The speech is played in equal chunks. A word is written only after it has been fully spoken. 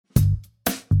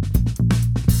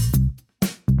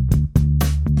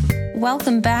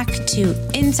Welcome back to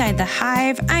Inside the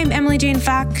Hive. I'm Emily Jane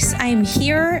Fox. I'm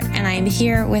here, and I'm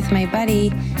here with my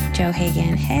buddy, Joe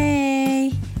Hagan.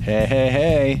 Hey.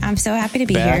 Hey. I'm so happy to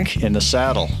be back in the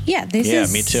saddle. Yeah,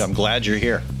 me too. I'm glad you're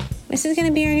here. This is going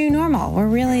to be our new normal. We're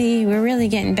really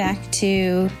getting back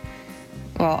to,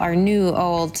 our new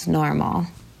old normal.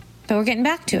 But we're getting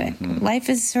back to it. Mm-hmm. Life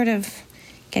is sort of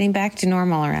getting back to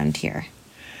normal around here.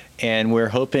 And we're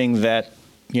hoping that,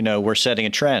 we're setting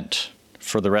a trend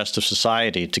for the rest of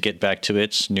society to get back to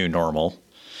its new normal.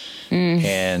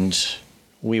 And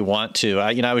we want to.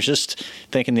 I was just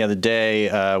thinking the other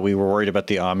day, we were worried about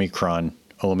the Omicron.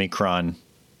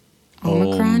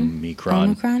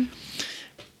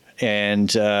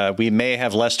 And we may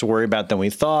have less to worry about than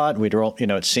we thought.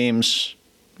 It seems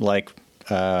like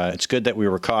it's good that we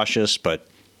were cautious, but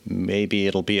maybe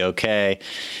it'll be okay.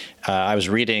 I was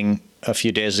reading a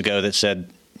few days ago that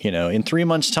said, in 3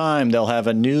 months' time, they'll have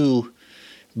a new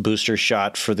booster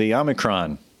shot for the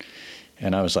Omicron.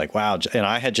 And I was like, wow. And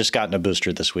I had just gotten a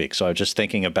booster this week. So I was just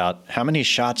thinking about how many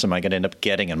shots am I going to end up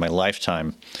getting in my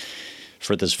lifetime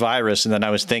for this virus? And then I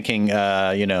was thinking,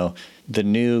 the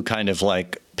new kind of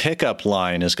like pickup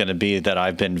line is going to be that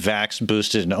I've been vaxxed,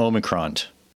 boosted, and Omicron.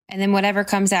 And then whatever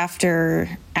comes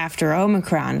after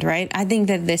Omicron, right? I think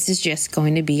that this is just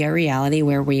going to be a reality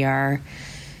where we are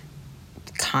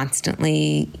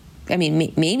constantly,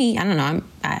 maybe, I don't know,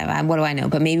 what do I know?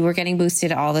 But maybe we're getting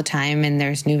boosted all the time and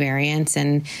there's new variants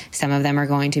and some of them are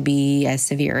going to be as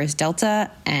severe as Delta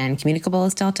and communicable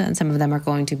as Delta, and some of them are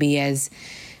going to be as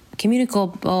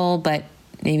communicable but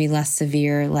maybe less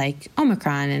severe like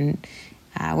Omicron. And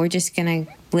we're just going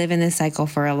to live in this cycle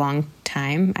for a long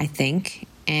time, I think,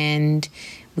 and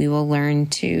we will learn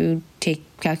to take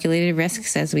calculated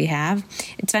risks as we have.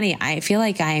 It's funny, I feel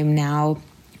like I am now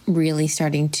really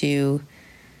starting to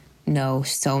know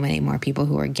so many more people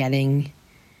who are getting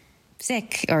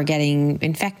sick or getting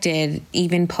infected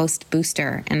even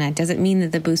post-booster. And that doesn't mean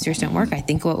that the boosters don't work. I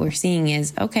think what we're seeing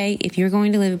is, okay, if you're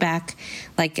going to live back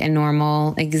like a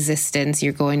normal existence,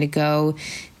 you're going to go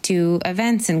to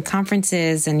events and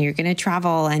conferences and you're going to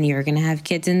travel and you're going to have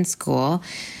kids in school,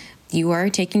 you are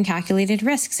taking calculated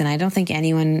risks. And I don't think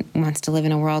anyone wants to live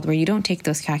in a world where you don't take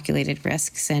those calculated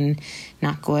risks. And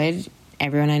not good.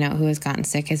 Everyone I know who has gotten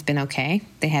sick has been okay.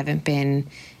 They haven't been,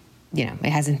 it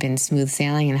hasn't been smooth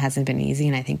sailing and it hasn't been easy.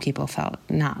 And I think people felt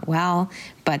not well.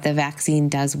 But the vaccine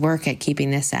does work at keeping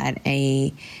this at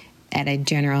a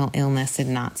general illness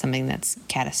and not something that's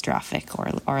catastrophic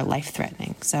or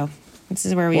life-threatening. So this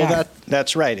is where we are.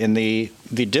 That's right. And the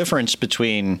difference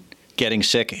between getting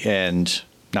sick and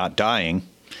not dying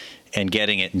and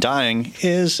getting it and dying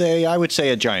is I would say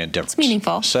a giant difference. It's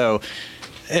meaningful. So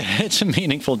it's a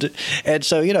meaningful, and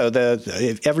so,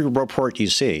 every report you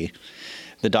see,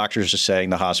 the doctors are saying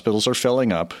the hospitals are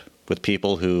filling up with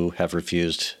people who have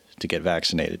refused to get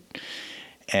vaccinated.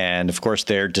 And of course,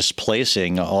 they're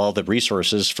displacing all the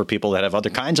resources for people that have other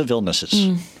kinds of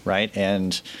illnesses, right?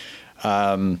 And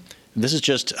this has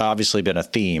just obviously been a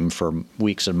theme for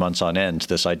weeks and months on end,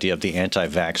 this idea of the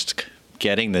anti-vaxxed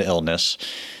getting the illness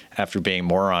after being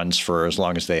morons for as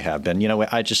long as they have been.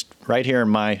 Right here in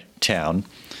my town,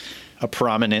 a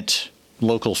prominent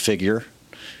local figure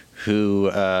who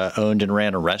owned and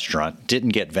ran a restaurant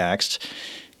didn't get vaxxed,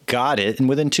 got it, and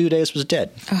within 2 days was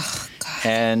dead. Oh, God.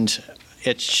 And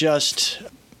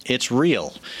it's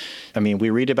real. We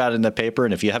read about it in the paper,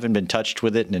 and if you haven't been touched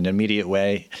with it in an immediate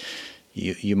way,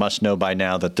 you must know by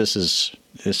now that this is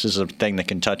a thing that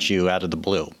can touch you out of the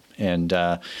blue. And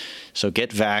so get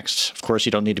vaxxed. Of course,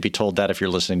 you don't need to be told that if you're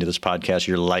listening to this podcast.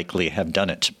 You likely have done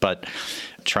it, but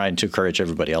trying to encourage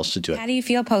everybody else to do it. How do you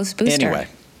feel post-booster? Anyway,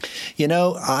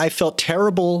 I felt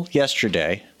terrible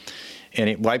yesterday, and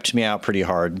it wiped me out pretty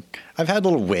hard. I've had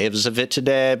little waves of it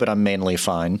today, but I'm mainly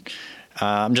fine.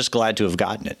 I'm just glad to have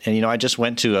gotten it. And, I just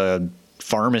went to a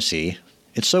pharmacy.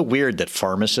 It's so weird that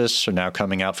pharmacists are now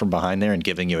coming out from behind there and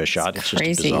giving you a shot. It's just a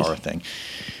bizarre thing.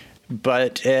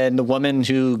 And the woman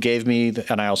who gave me,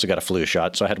 and I also got a flu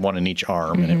shot, so I had one in each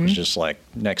arm, and it was just like,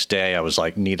 next day I was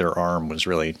like, neither arm was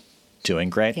really doing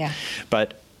great. Yeah.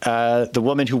 But the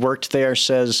woman who worked there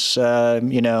says,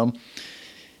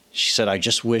 she said, I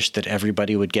just wish that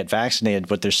everybody would get vaccinated,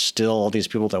 but there's still all these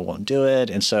people that won't do it.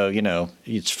 And so,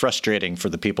 it's frustrating for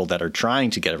the people that are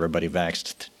trying to get everybody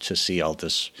vaxxed to see all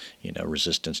this,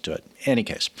 resistance to it. In any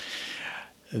case.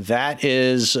 That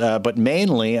is, but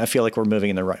mainly, I feel like we're moving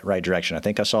in the right direction. I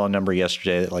think I saw a number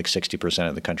yesterday that like 60%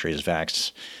 of the country is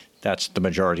vaxxed. That's the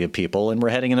majority of people, and we're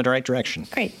heading in the right direction.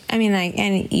 Great.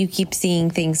 And you keep seeing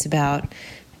things about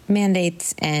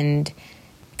mandates and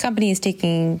companies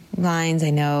taking lines. I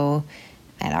know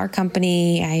at our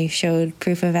company, I showed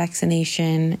proof of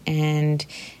vaccination, and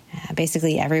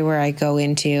basically everywhere I go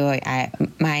into,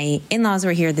 my in-laws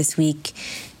were here this week,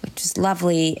 which is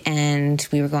lovely, and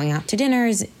we were going out to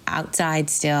dinners outside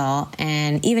still,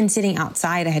 and even sitting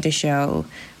outside, I had to show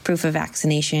proof of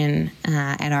vaccination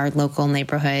at our local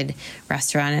neighborhood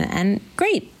restaurant, and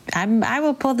great. I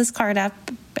will pull this card up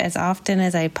as often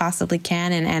as I possibly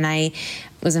can, and I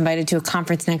was invited to a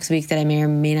conference next week that I may or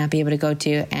may not be able to go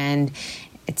to, and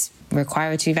it's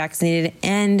required to be vaccinated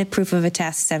and proof of a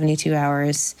test 72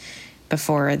 hours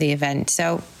before the event.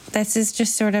 So this is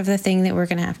just sort of the thing that we're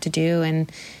going to have to do,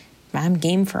 and I'm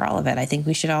game for all of it. I think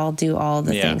we should all do all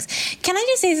the things. Can I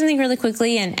just say something really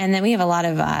quickly? And then we have a lot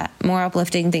of more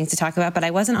uplifting things to talk about, but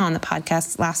I wasn't on the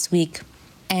podcast last week,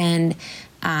 and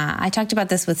I talked about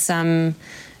this with some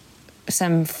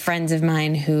friends of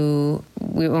mine who,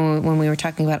 when we were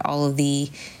talking about all of the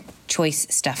choice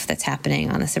stuff that's happening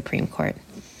on the Supreme Court.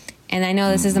 And I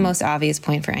know this is the most obvious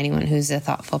point for anyone who's a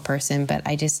thoughtful person, but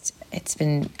I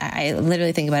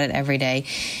literally think about it every day.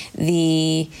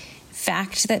 The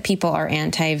fact that people are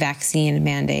anti-vaccine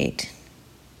mandate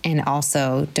and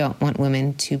also don't want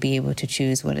women to be able to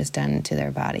choose what is done to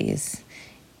their bodies,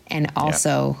 and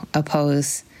also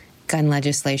oppose gun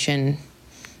legislation,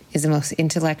 is the most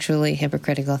intellectually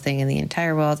hypocritical thing in the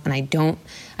entire world. And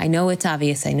I know it's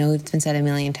obvious. I know it's been said a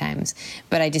million times,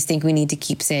 but I just think we need to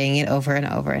keep saying it over and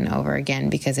over and over again,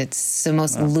 because it's the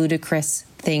most ludicrous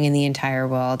thing in the entire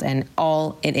world. And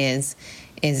all it is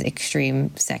extreme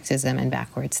sexism and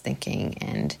backwards thinking.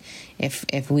 And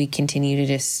if we continue to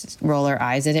just roll our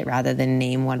eyes at it rather than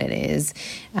name what it is,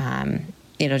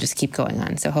 it'll just keep going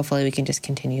on. So hopefully we can just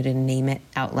continue to name it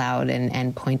out loud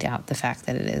and point out the fact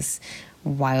that it is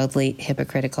wildly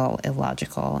hypocritical,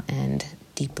 illogical, and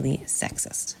deeply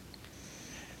sexist.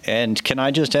 And can I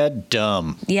just add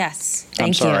dumb? Yes,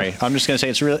 thank you. I'm sorry. I'm just going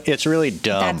to say it's really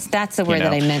dumb. That's the word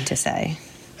that I meant to say.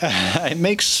 It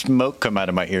makes smoke come out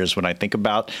of my ears when I think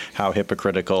about how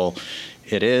hypocritical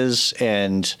it is,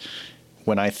 and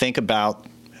when I think about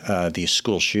these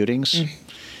school shootings,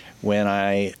 when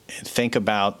I think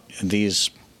about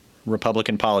these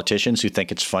Republican politicians who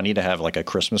think it's funny to have like a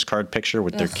Christmas card picture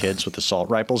with their kids with assault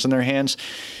rifles in their hands,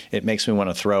 it makes me want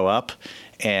to throw up,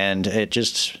 and it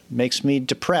just makes me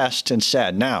depressed and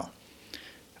sad. Now,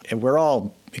 we're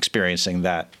all experiencing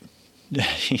that,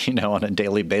 on a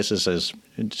daily basis, as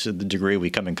to the degree we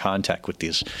come in contact with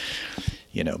these,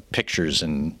 pictures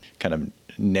and kind of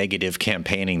negative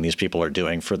campaigning these people are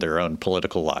doing for their own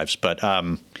political lives. But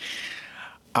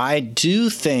I do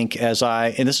think,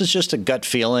 and this is just a gut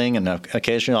feeling, and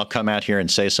occasionally I'll come out here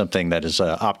and say something that is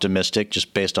optimistic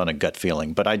just based on a gut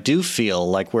feeling, but I do feel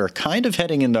like we're kind of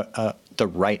heading in the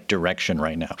right direction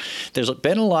right now. There's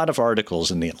been a lot of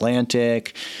articles in The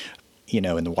Atlantic,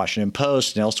 in the Washington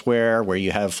Post and elsewhere, where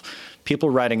you have people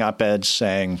writing op-eds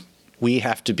saying, we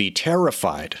have to be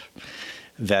terrified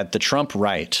that the Trump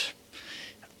right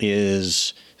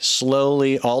is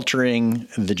slowly altering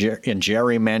and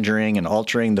gerrymandering and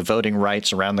altering the voting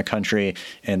rights around the country,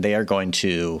 and they are going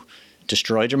to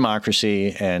destroy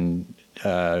democracy and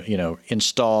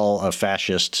install a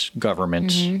fascist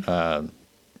government,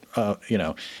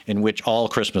 in which all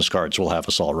Christmas cards will have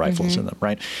assault rifles in them,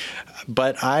 right?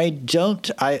 But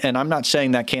and I'm not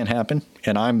saying that can't happen,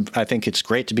 and I think it's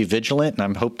great to be vigilant,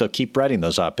 and I hope they'll keep writing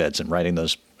those op-eds and writing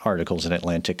those articles in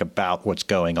Atlantic about what's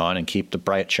going on and keep the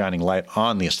bright shining light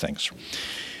on these things.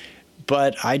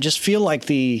 But I just feel like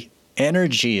the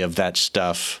energy of that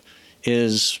stuff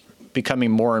is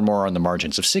becoming more and more on the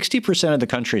margins. If 60% of the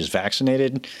country is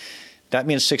vaccinated, that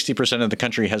means 60% of the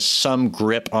country has some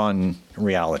grip on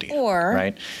reality. Or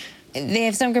right? They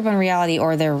have some grip on reality,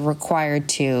 or they're required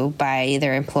to by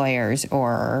their employers,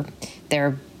 or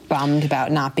they're bummed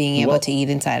about not being able to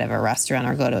eat inside of a restaurant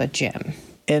or go to a gym.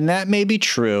 And that may be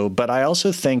true, but I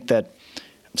also think that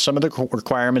some of the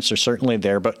requirements are certainly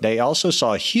there, but they also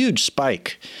saw a huge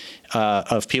spike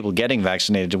of people getting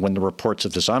vaccinated when the reports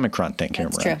of this Omicron thing came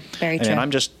around. That's true. Very true. And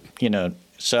I'm just,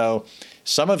 so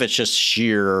some of it's just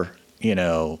sheer,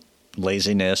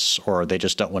 laziness, or they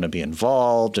just don't want to be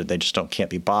involved, or they just can't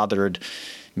be bothered.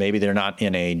 Maybe they're not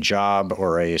in a job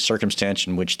or a circumstance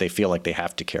in which they feel like they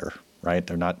have to care, right?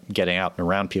 They're not getting out and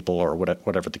around people, or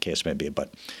whatever the case may be.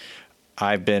 But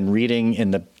I've been reading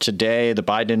today, the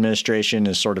Biden administration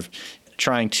is sort of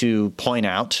trying to point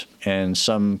out, and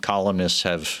some columnists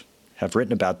have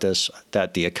written about this,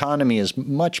 that the economy is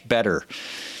much better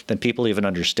than people even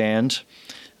understand,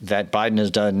 that Biden has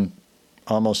done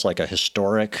almost like a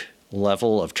historic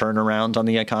level of turnaround on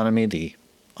the economy. The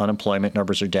unemployment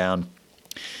numbers are down.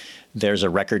 There's a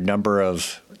record number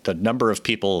of the number of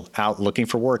people out looking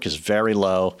for work is very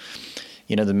low.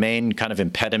 You know, the main kind of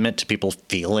impediment to people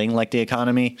feeling like the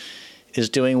economy is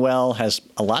doing well has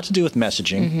a lot to do with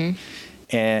messaging,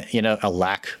 and, you know, a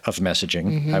lack of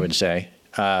messaging, I would say.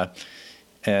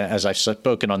 As I've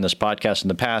spoken on this podcast in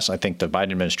the past, I think the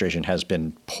Biden administration has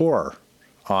been poor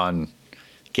on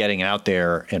getting out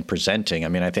there and presenting. I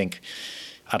mean, I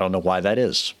don't know why that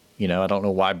is. You know, I don't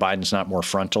know why Biden's not more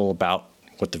frontal about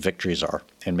what the victories are.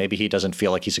 And maybe he doesn't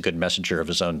feel like he's a good messenger of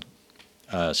his own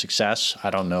success. I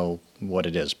don't know what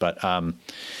it is. But,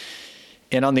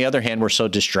 and on the other hand, we're so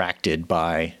distracted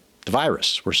by the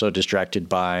virus. We're so distracted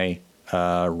by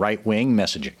right-wing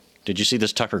messaging. Did you see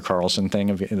this Tucker Carlson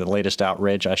thing of the latest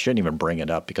outrage? I shouldn't even bring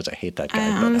it up because I hate that guy.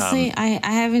 Honestly, I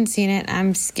haven't seen it.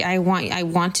 I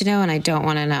want to know, and I don't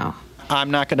want to know.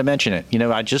 I'm not going to mention it. You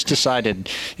know, I just decided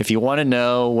if you want to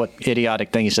know what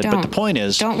idiotic thing he said, but the point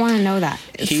is, don't want to know that.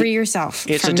 Free yourself.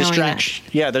 It's from a distraction.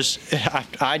 Yeah,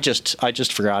 I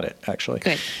just forgot it actually.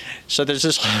 Good. So there's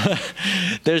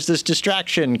this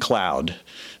distraction cloud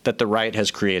that the right has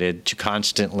created to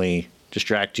constantly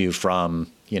distract you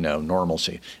from, you know,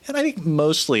 normalcy. And I think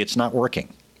mostly it's not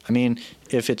working. I mean,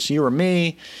 if it's you or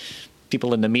me,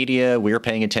 people in the media, we're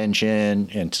paying attention,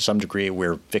 and to some degree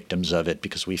we're victims of it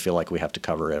because we feel like we have to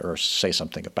cover it or say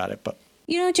something about it. But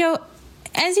you know, Joe,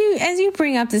 as you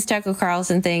bring up this Tucker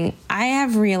Carlson thing, I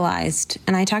have realized,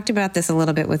 and I talked about this a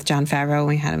little bit with Jon Favreau when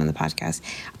we had him on the podcast,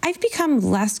 I've become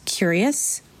less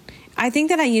curious. I think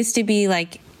that I used to be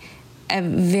like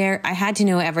I had to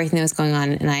know everything that was going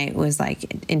on, and I was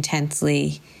like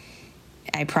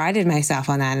I prided myself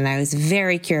on that, and I was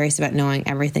very curious about knowing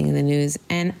everything in the news.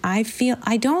 And I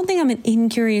don't think I'm an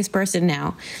incurious person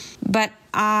now, but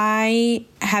I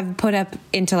have put up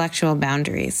intellectual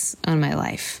boundaries on my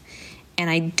life. And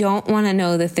I don't want to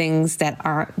know the things that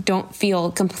don't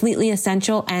feel completely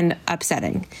essential and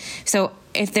upsetting. So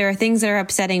if there are things that are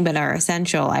upsetting but are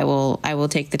essential, I will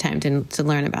take the time to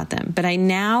learn about them. But I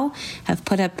now have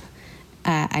put up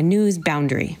a news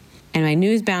boundary. And my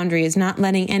news boundary is not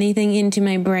letting anything into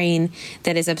my brain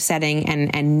that is upsetting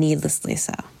and needlessly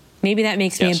so. Maybe that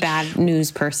makes me a bad news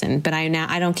person, but I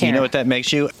don't care. You know what that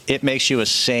makes you? It makes you a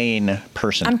sane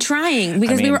person. I'm trying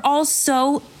because we were all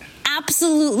so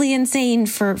absolutely insane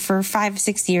for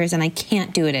 5-6 years, and I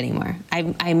can't do it anymore.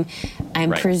 I'm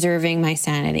preserving my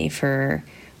sanity for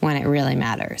when it really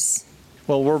matters.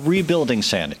 Well, we're rebuilding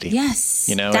sanity. Yes,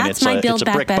 you know, that's and it's my build it's a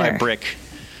back brick better. by brick.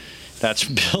 That's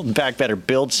build back better,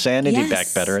 build sanity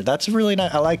back better. That's really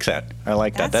nice. I like that.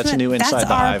 That's a new Inside the Hive.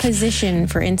 That's our position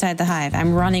for Inside the Hive.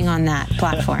 I'm running on that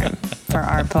platform for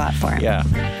our platform. Yeah,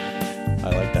 I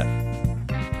like that.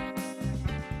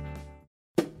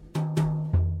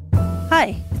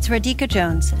 Hi, it's Radhika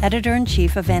Jones,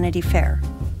 Editor-in-Chief of Vanity Fair.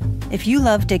 If you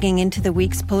love digging into the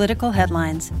week's political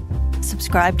headlines,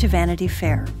 subscribe to Vanity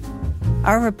Fair.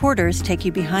 Our reporters take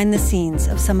you behind the scenes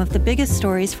of some of the biggest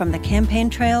stories from the campaign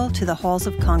trail to the halls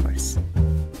of Congress.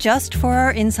 Just for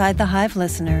our Inside the Hive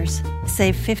listeners,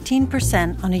 save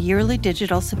 15% on a yearly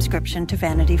digital subscription to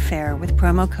Vanity Fair with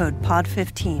promo code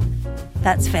POD15.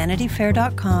 That's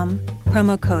vanityfair.com,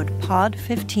 promo code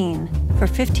POD15 for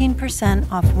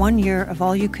 15% off 1 year of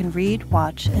all you can read,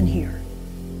 watch, and hear.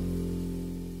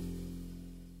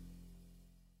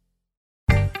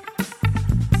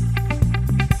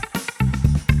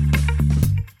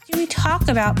 We talk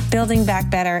about building back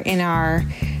better in our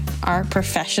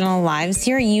professional lives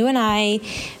here. You and I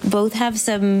both have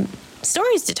some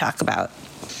stories to talk about.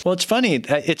 Well, it's funny.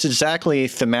 It's exactly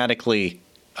thematically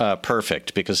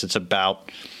perfect because it's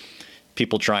about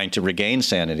people trying to regain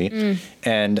sanity.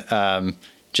 And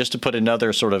just to put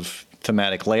another sort of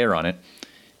thematic layer on it,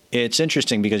 it's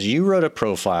interesting because you wrote a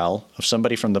profile of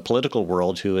somebody from the political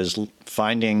world who is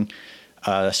finding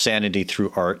sanity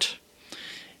through art.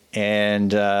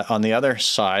 And on the other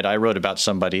side, I wrote about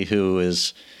somebody who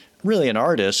is really an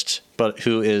artist, but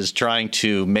who is trying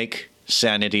to make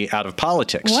sanity out of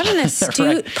politics. What an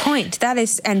astute point that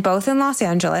is, and both in Los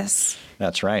Angeles.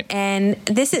 That's right. And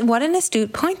what an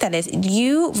astute point that is.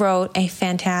 You wrote a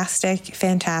fantastic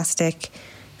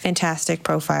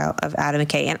profile of Adam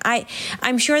McKay. And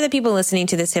I'm sure that people listening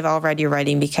to this have all read your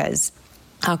writing because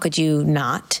how could you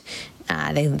not?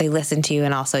 They listen to you,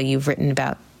 and also you've written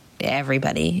about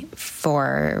everybody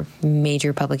for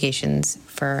major publications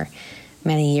for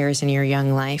many years in your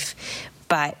young life.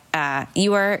 But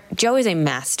Joe is a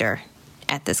master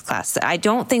at this class. I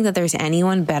don't think that there's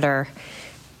anyone better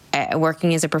at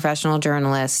working as a professional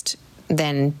journalist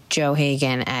than Joe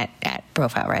Hagan at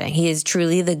profile writing. He is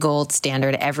truly the gold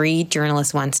standard. Every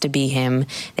journalist wants to be him.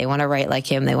 They want to write like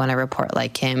him. They want to report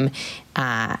like him.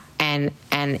 And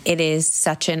And it is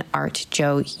such an art,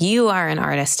 Joe. You are an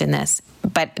artist in this.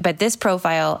 But this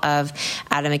profile of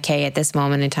Adam McKay at this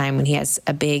moment in time when he has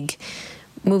a big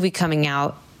movie coming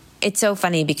out, it's so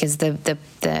funny because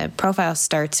the profile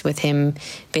starts with him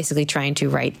basically trying to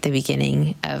write the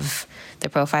beginning of the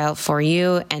profile for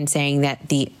you and saying that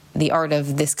the art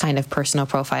of this kind of personal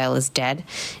profile is dead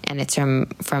and it's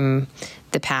from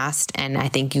the past. And I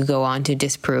think you go on to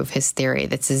disprove his theory.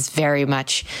 This is very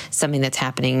much something that's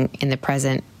happening in the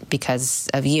present because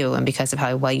of you and because of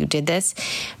how well you did this.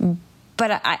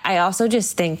 But I also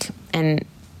just think, and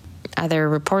other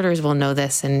reporters will know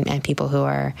this, and people who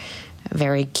are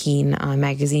very keen on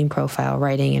magazine profile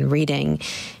writing and reading,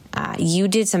 you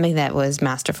did something that was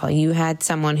masterful. You had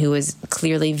someone who was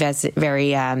clearly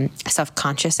very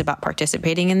self-conscious about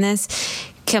participating in this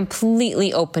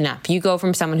completely open up. You go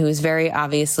from someone who is very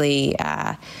obviously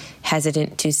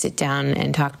hesitant to sit down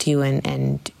and talk to you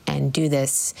and do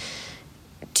this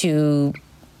to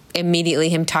immediately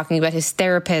him talking about his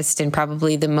therapist and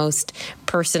probably the most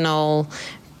personal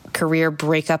career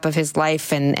breakup of his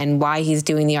life and why he's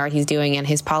doing the art he's doing and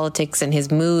his politics and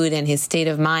his mood and his state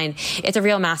of mind. It's a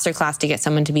real masterclass to get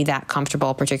someone to be that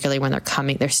comfortable, particularly when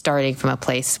they're starting from a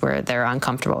place where they're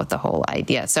uncomfortable with the whole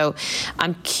idea. So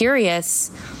I'm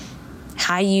curious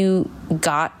how you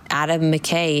got Adam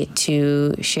McKay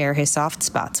to share his soft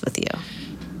spots with you.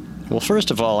 Well, first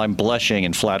of all, I'm blushing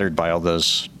and flattered by all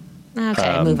those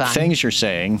move on. Things you're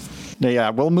saying. Yeah,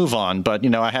 we'll move on. But,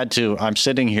 I'm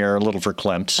sitting here a little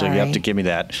verklempt, so you have to give me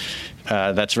that.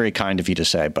 That's very kind of you to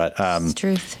say. But it's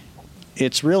truth.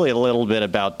 It's really a little bit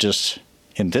about just,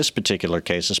 in this particular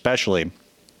case, especially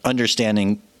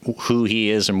understanding who he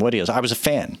is and what he is. I was a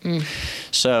fan.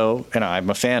 So, I'm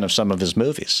a fan of some of his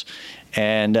movies.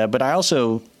 And but I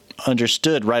also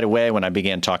understood right away when I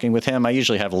began talking with him. I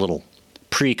usually have a little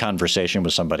pre-conversation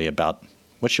with somebody about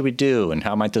what should we do and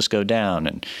how might this go down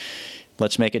and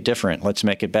let's make it different, let's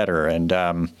make it better.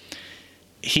 And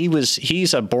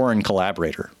he's a born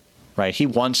collaborator, right? He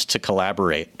wants to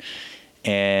collaborate,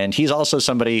 and he's also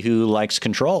somebody who likes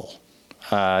control.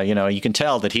 You can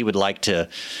tell that he would like to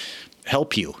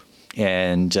help you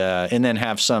and then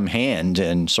have some hand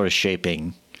in sort of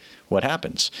shaping what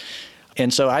happens.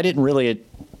 And so I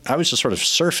was just sort of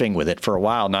surfing with it for a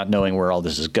while, not knowing where all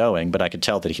this is going, but I could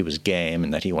tell that he was game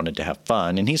and that he wanted to have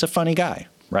fun. And he's a funny guy,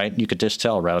 right? You could just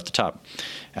tell right off the top.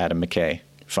 Adam McKay,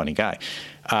 funny guy.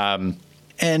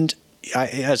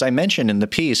 As I mentioned in the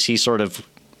piece, he sort of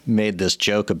made this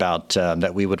joke about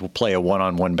that we would play a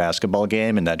one-on-one basketball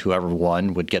game and that whoever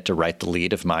won would get to write the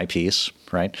lead of my piece,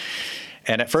 right?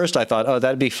 And at first I thought, oh,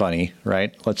 that'd be funny,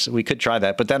 right? We could try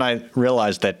that. But then I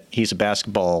realized that he's a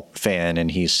basketball fan and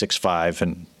he's 6'5",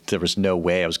 and there was no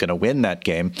way I was going to win that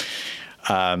game.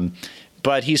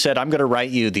 But he said, I'm going to write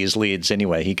you these leads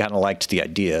anyway. He kind of liked the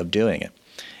idea of doing it.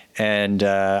 And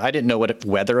I didn't know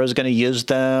whether I was going to use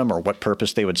them or what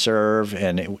purpose they would serve.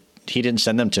 And he didn't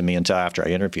send them to me until after I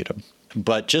interviewed him.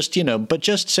 But just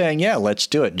saying, yeah, let's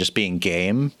do it, just being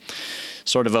game,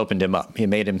 sort of opened him up. He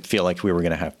made him feel like we were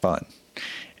going to have fun.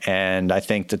 And I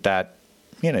think that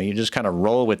you just kind of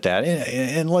roll with that.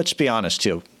 And let's be honest,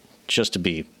 too, just to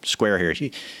be square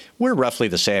here, we're roughly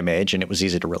the same age, and it was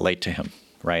easy to relate to him,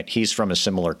 right? He's from a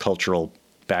similar cultural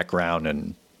background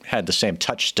and had the same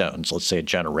touchstones, let's say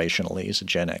generationally. He's a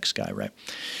Gen X guy, right?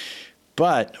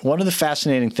 But one of the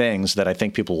fascinating things that I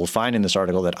think people will find in this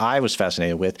article that I was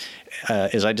fascinated with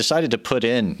is I decided to put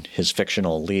in his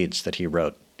fictional leads that he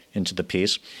wrote into the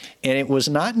piece. And it was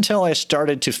not until I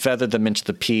started to feather them into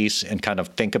the piece and kind of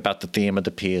think about the theme of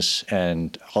the piece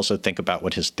and also think about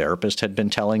what his therapist had been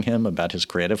telling him about his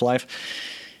creative life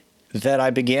that I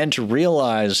began to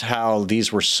realize how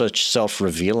these were such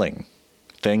self-revealing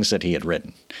things that he had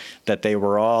written, that they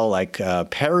were all like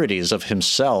parodies of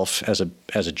himself as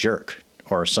a jerk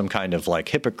or some kind of like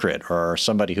hypocrite or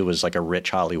somebody who was like a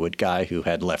rich Hollywood guy who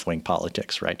had left-wing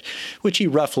politics, right? Which he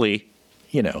roughly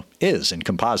is in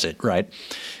composite, right?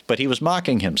 But he was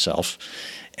mocking himself.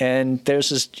 And there's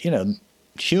this,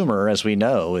 humor, as we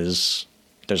know, there's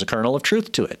a kernel of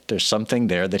truth to it. There's something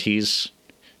there that he's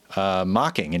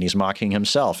mocking, and he's mocking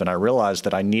himself. And I realized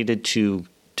that I needed to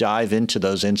dive into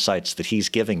those insights that he's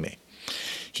giving me.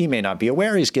 He may not be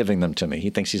aware he's giving them to me. He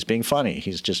thinks he's being funny.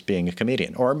 He's just being a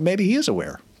comedian. Or maybe he is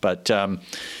aware. But in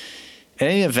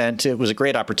any event, it was a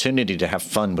great opportunity to have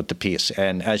fun with the piece.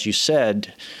 And as you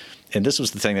said, and this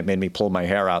was the thing that made me pull my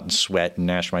hair out and sweat and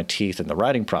gnash my teeth in the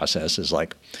writing process, is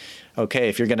like, okay,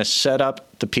 if you're going to set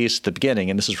up the piece at the beginning,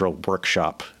 and this is real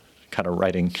workshop kind of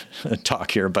writing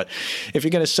talk here, but if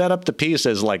you're going to set up the piece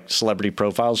as like celebrity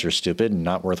profiles are stupid and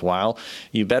not worthwhile,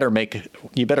 you better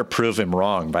prove him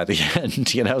wrong by the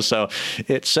end, you know? So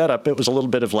it set up, it was a little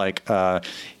bit of like,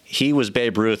 he was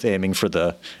Babe Ruth aiming for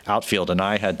the outfield and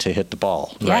I had to hit the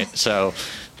ball, right? So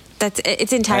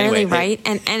it's entirely right.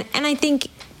 And I think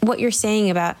what you're saying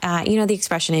about, the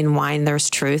expression in wine, there's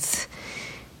truth,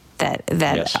 that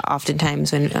yes.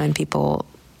 Oftentimes when people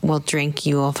will drink,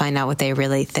 you will find out what they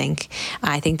really think.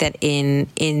 I think that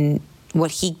in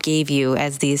what he gave you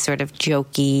as these sort of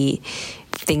jokey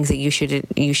things that you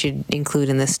should include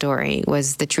in the story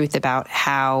was the truth about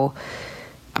how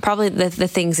probably the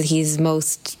things that he's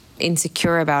most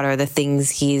insecure about are the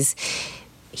things he's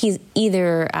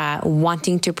either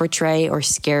wanting to portray or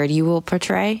scared you will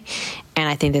portray. And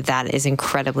I think that is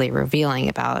incredibly revealing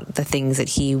about the things that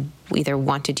he either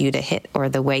wanted you to hit or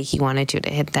the way he wanted you to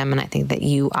hit them. And I think that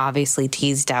you obviously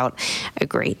teased out a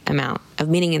great amount of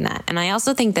meaning in that. And I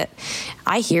also think that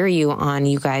I hear you on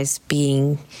you guys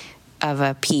being of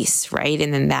a piece, right?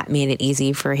 And then that made it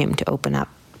easy for him to open up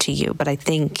to you. But I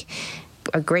think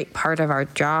a great part of our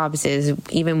jobs is,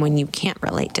 even when you can't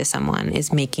relate to someone,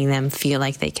 is making them feel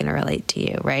like they can relate to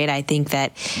you, right? I think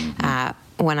that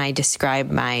when I describe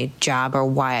my job or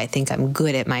why I think I'm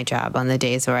good at my job on the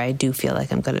days where I do feel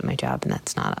like I'm good at my job, and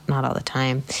that's not all the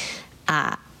time,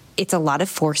 it's a lot of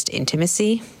forced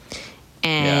intimacy,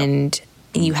 and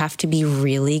you have to be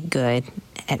really good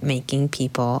at making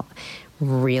people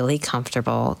really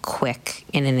comfortable quick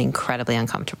in an incredibly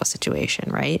uncomfortable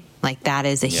situation, right? Like that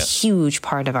is a huge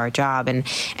part of our job. And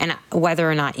whether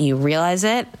or not you realize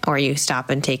it or you stop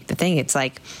and take the thing, it's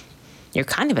like you're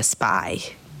kind of a spy.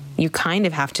 You kind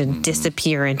of have to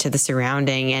disappear into the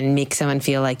surrounding and make someone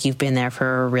feel like you've been there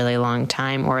for a really long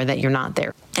time or that you're not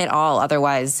there at all.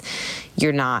 Otherwise,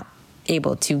 you're not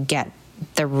able to get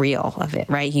the real of it,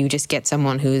 right? You just get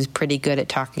someone who's pretty good at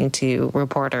talking to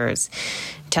reporters,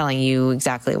 telling you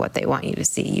exactly what they want you to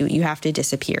see. You have to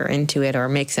disappear into it or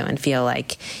make someone feel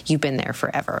like you've been there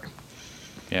forever.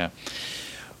 Yeah.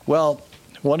 Well,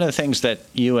 one of the things that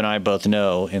you and I both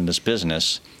know in this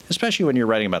business, especially when you're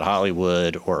writing about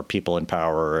Hollywood or people in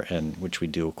power, and which we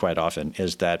do quite often,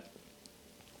 is that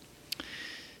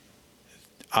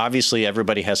obviously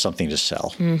everybody has something to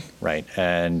sell, right?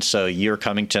 And so you're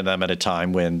coming to them at a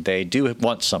time when they do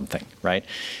want something, right?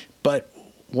 But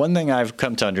one thing I've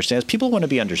come to understand is people want to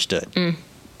be understood,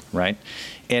 right?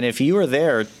 And if you are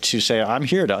there to say, I'm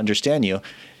here to understand you,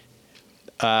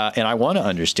 and I want to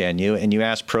understand you, and you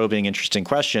ask probing, interesting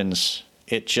questions,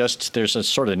 there's a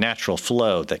sort of natural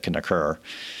flow that can occur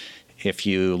if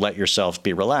you let yourself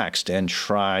be relaxed and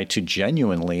try to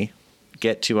genuinely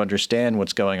get to understand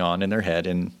what's going on in their head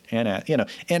and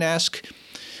ask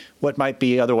what might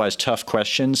be otherwise tough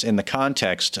questions in the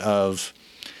context of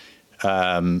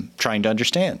trying to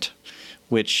understand,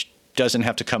 which doesn't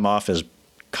have to come off as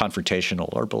confrontational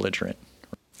or belligerent.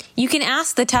 You can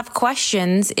ask the tough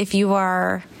questions if you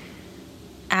are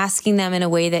asking them in a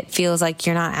way that feels like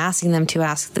you're not asking them to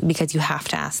ask because you have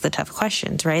to ask the tough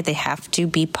questions, right? They have to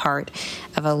be part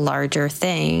of a larger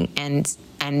thing. And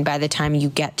by the time you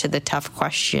get to the tough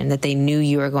question that they knew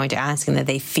you were going to ask and that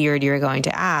they feared you were going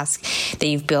to ask, that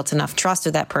you've built enough trust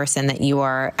with that person that you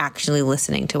are actually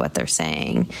listening to what they're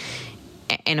saying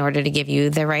in order to give you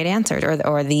the right answer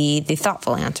or the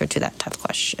thoughtful answer to that tough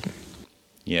question.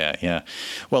 Yeah.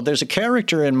 Well, there's a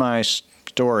character in my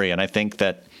story, and I think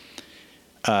that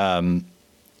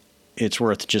it's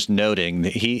worth just noting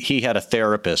that he had a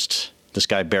therapist, this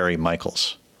guy Barry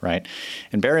Michaels, right?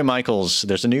 And Barry Michaels,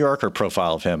 there's a New Yorker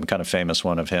profile of him, kind of famous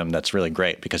one of him, that's really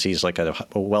great because he's like a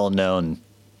well-known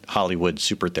Hollywood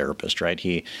super therapist, right?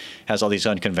 He has all these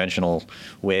unconventional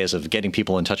ways of getting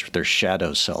people in touch with their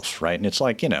shadow self, right? And it's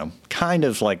like, kind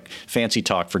of like fancy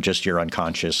talk for just your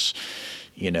unconscious,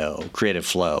 creative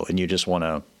flow. And you just want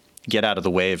to get out of the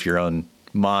way of your own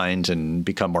mind and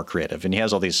become more creative. And he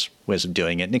has all these ways of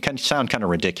doing it. And it can sound kind of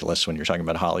ridiculous when you're talking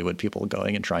about Hollywood people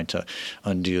going and trying to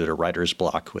undo their writer's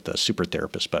block with a super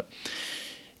therapist. But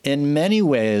in many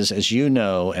ways, as you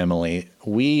know, Emily,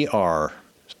 we are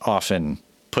often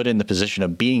put in the position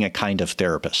of being a kind of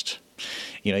therapist.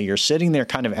 You're sitting there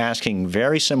kind of asking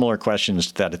very similar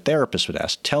questions that a therapist would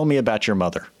ask. Tell me about your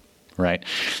mother, right?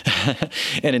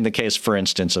 And in the case, for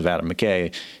instance, of Adam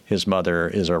McKay, his mother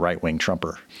is a right-wing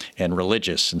Trumper and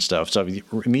religious and stuff. So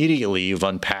immediately you've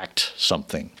unpacked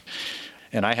something.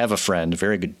 And I have a friend, a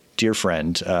very good, dear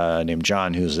friend named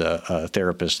John, who's a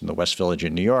therapist in the West Village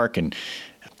in New York and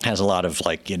has a lot of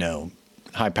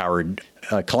high-powered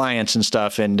clients and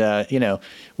stuff. And,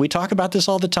 we talk about this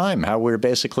all the time, how we're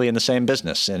basically in the same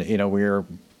business. And, we're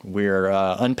We're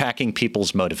unpacking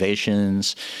people's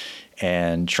motivations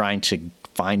and trying to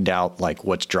find out like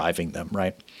what's driving them,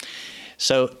 right?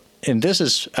 So, and this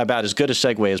is about as good a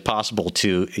segue as possible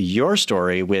to your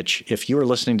story, which if you are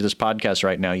listening to this podcast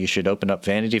right now, you should open up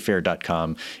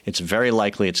vanityfair.com. It's very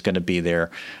likely it's going to be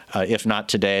there. If not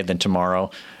today, then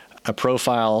tomorrow. A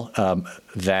profile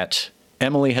that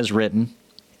Emily has written.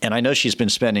 And I know she's been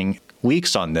spending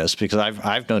weeks on this because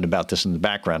I've known about this in the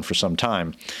background for some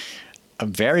time. A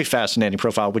very fascinating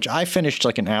profile, which I finished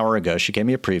like an hour ago. She gave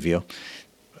me a preview.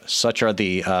 Such are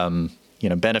the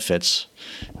benefits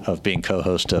of being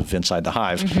co-host of Inside the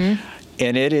Hive. Mm-hmm.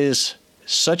 And it is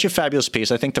such a fabulous piece.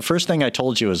 I think the first thing I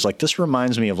told you is like, this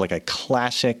reminds me of like a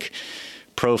classic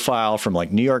profile from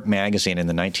like New York Magazine in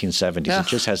the 1970s. Ugh. It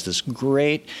just has this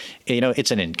great,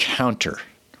 it's an encounter,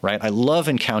 right? I love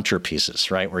encounter pieces,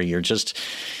 right? Where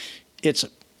it's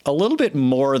a little bit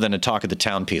more than a talk of the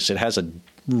town piece. It has a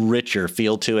richer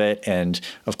feel to it. And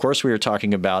of course, we were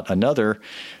talking about another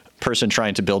person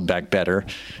trying to build back better.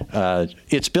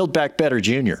 It's Build Back Better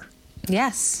Jr.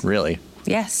 Yes. Really.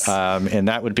 Yes. And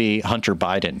that would be Hunter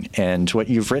Biden. And what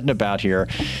you've written about here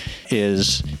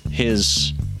is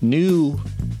his new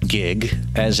gig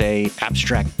as a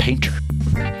abstract painter.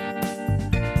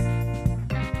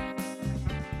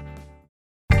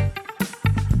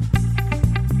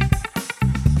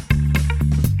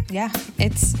 Yeah,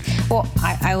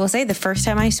 I will say the first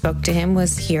time I spoke to him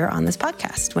was here on this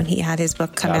podcast when he had his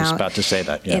book come out. I was about to say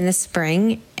that, yeah. In the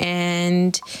spring.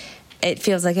 And it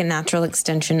feels like a natural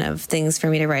extension of things for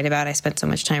me to write about. I spent so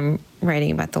much time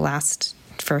writing about the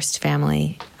first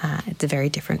family. It's a very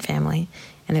different family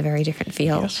and a very different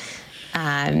feel. Yes.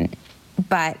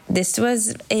 But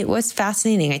it was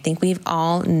fascinating. I think we've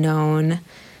all known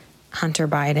Hunter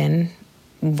Biden,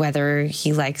 whether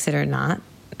he likes it or not.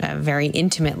 Very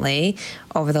intimately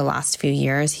over the last few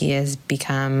years. He has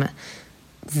become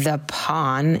the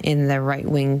pawn in the right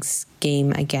wing's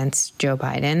game against Joe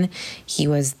Biden. He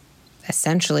was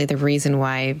essentially the reason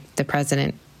why the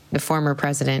former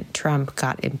president Trump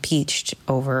got impeached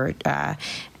over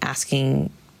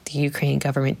asking the Ukraine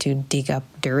government to dig up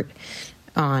dirt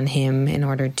on him in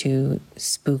order to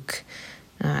spook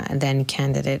then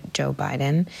candidate Joe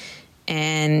Biden.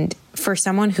 And for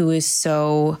someone who is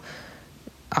so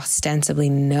ostensibly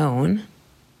known,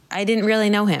 I didn't really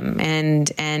know him,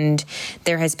 and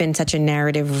there has been such a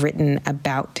narrative written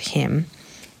about him,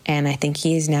 and I think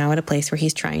he is now at a place where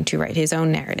he's trying to write his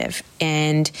own narrative,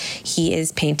 and he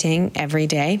is painting every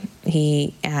day.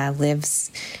 He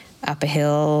lives up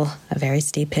a very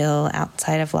steep hill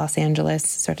outside of Los Angeles,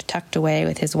 sort of tucked away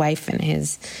with his wife and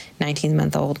his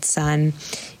 19-month-old son,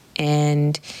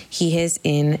 and he is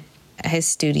in his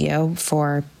studio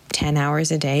for 10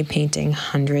 hours a day painting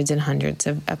hundreds and hundreds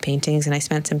of paintings. And I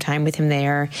spent some time with him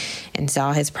there and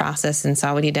saw his process and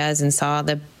saw what he does and saw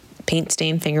the paint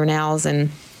stained fingernails. And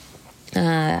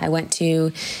I went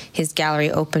to his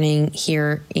gallery opening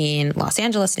here in Los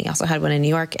Angeles, and he also had one in New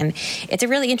York. And it's a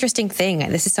really interesting thing.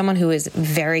 This is someone who is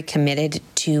very committed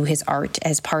to his art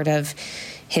as part of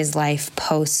his life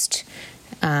post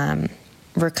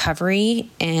recovery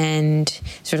and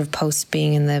sort of post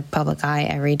being in the public eye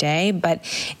every day, but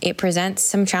it presents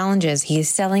some challenges. He's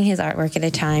selling his artwork at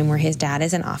a time where his dad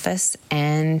is in office,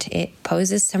 and it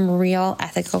poses some real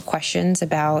ethical questions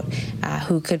about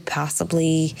who could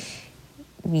possibly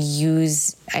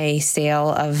use a sale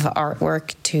of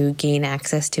artwork to gain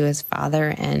access to his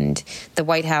father. And the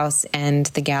White House and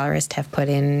the gallerist have put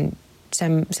in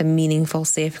some meaningful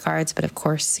safeguards, but of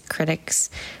course critics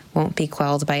won't be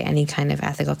quelled by any kind of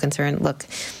ethical concern. Look,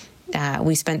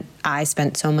 I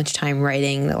spent so much time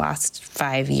writing the last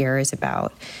 5 years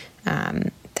about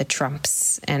the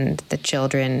Trumps and the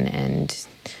children and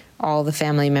all the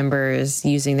family members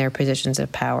using their positions of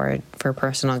power for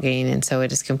personal gain. And so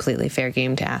it is completely fair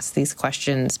game to ask these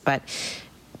questions. But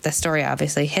the story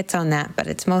obviously hits on that, but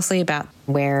it's mostly about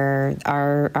where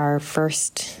our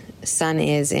first son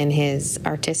is in his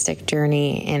artistic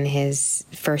journey, in his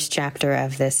first chapter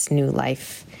of this new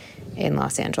life in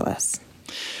Los Angeles.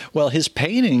 Well, his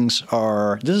paintings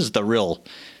this is the real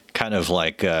kind of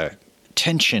like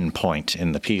tension point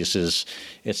in the piece. It's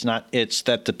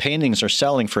that the paintings are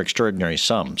selling for extraordinary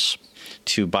sums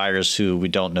to buyers who we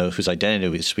don't know, whose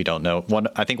identities we don't know.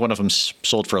 I think one of them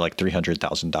sold for like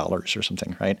 $300,000 or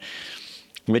something, right?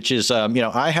 Which is,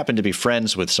 I happen to be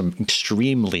friends with some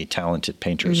extremely talented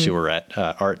painters who were at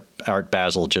Art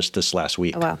Basel just this last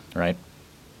week, right?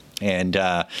 And,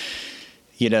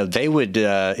 they would,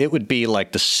 it would be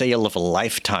like the sale of a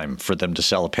lifetime for them to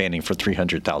sell a painting for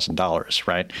 $300,000,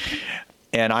 right?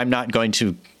 And I'm not going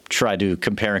to try to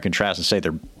compare and contrast and say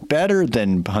they're better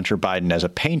than Hunter Biden as a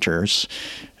painters,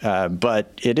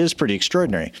 but it is pretty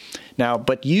extraordinary. Now,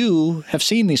 but you have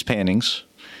seen these paintings,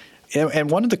 and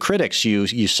one of the critics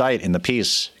you cite in the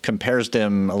piece compares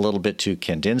them a little bit to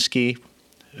Kandinsky,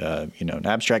 an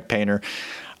abstract painter.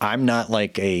 I'm not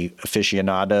like a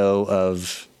aficionado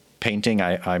of painting.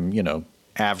 I'm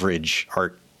average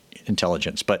art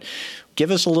intelligence, but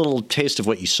give us a little taste of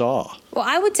what you saw. Well,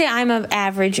 I would say I'm of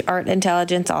average art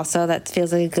intelligence also. That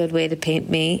feels like a good way to paint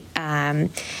me.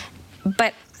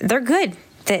 But they're good.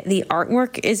 The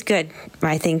artwork is good.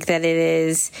 I think that it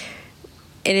is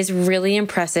really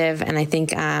impressive. And I think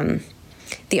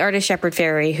the artist Shepard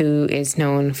Fairey, who is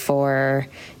known for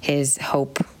his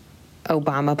Hope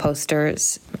Obama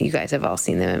posters, you guys have all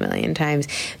seen them a million times.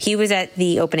 He was at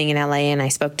the opening in LA, and I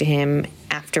spoke to him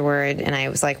afterward, and I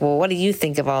was like, well, what do you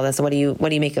think of all this? What do you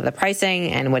make of the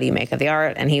pricing, and what do you make of the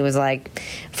art? And he was like,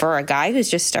 for a guy who's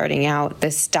just starting out,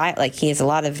 the style, like, he has a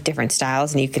lot of different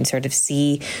styles, and you can sort of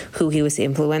see who he was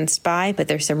influenced by, but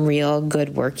there's some real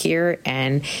good work here,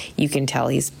 and you can tell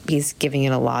he's giving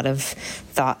it a lot of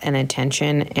thought and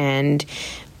attention. And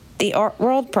the art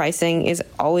world pricing is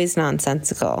always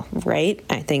nonsensical, right?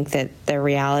 I think that the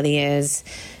reality is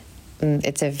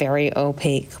it's a very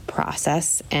opaque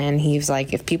process. And he was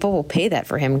like, if people will pay that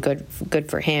for him,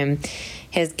 good for him.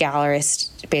 His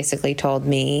gallerist basically told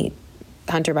me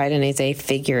Hunter Biden is a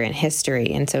figure in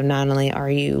history. And so not only are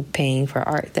you paying for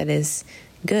art that is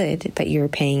good, but you're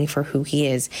paying for who he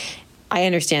is. I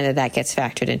understand that gets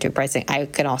factored into pricing. I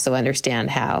could also understand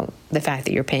how the fact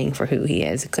that you're paying for who he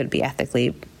is could be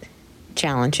ethically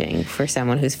challenging for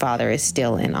someone whose father is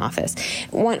still in office.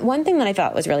 One thing that I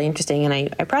thought was really interesting, and I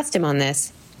pressed him on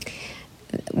this,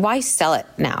 why sell it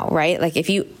now, right? Like,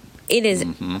 his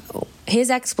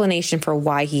explanation for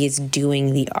why he is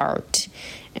doing the art,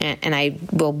 and I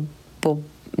will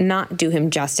not do him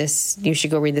justice. You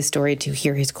should go read the story to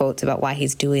hear his quotes about why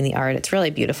he's doing the art. It's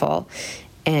really beautiful.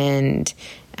 And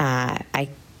I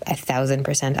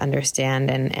 1,000% understand,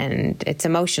 and it's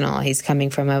emotional. He's coming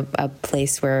from a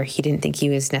place where he didn't think he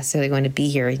was necessarily going to be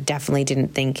here. He definitely didn't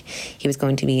think he was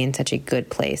going to be in such a good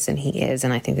place, and he is.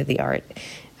 And I think that the art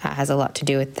has a lot to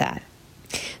do with that.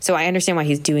 So I understand why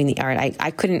he's doing the art.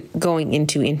 I couldn't, going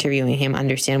into interviewing him,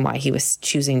 understand why he was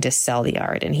choosing to sell the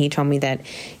art. And he told me that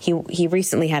he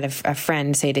recently had a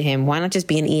friend say to him, why not just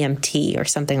be an EMT or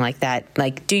something like that?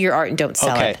 Like, do your art and don't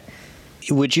sell it.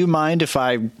 Would you mind if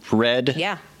I read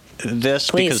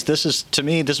this? Please. Because this is, to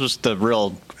me, this was the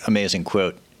real amazing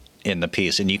quote in the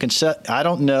piece. And you can set, I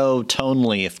don't know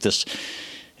tonally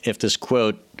if this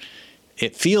quote,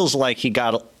 it feels like he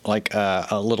got like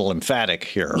a little emphatic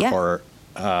here, or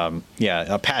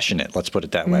passionate, let's put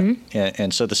it that way.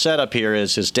 And so the setup here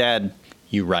is his dad,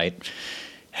 you write,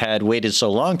 had waited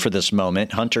so long for this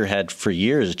moment. Hunter had for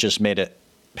years just made it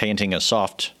painting a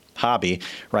soft hobby,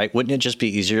 right? Wouldn't it just be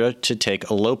easier to take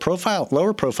a lower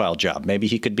profile job? Maybe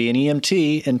he could be an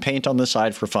EMT and paint on the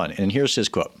side for fun. And here's his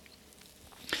quote.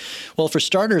 Well, for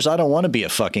starters, I don't want to be a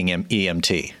fucking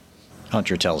EMT,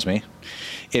 Hunter tells me.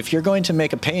 If you're going to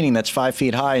make a painting that's 5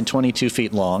 feet high and 22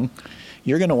 feet long,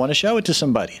 you're going to want to show it to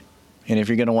somebody. And if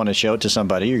you're going to want to show it to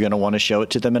somebody, you're going to want to show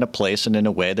it to them in a place and in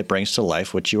a way that brings to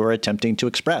life what you are attempting to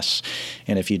express.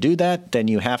 And if you do that, then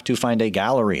you have to find a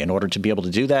gallery in order to be able to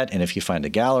do that. And if you find a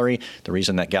gallery, the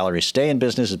reason that galleries stay in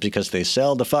business is because they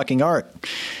sell the fucking art.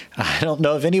 I don't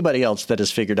know of anybody else that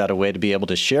has figured out a way to be able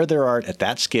to share their art at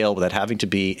that scale without having to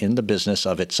be in the business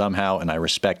of it somehow. And I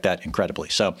respect that incredibly.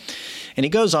 So, and he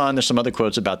goes on, there's some other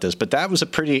quotes about this, but that was a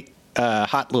pretty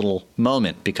hot little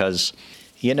moment because,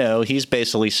 you know, he's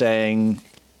basically saying,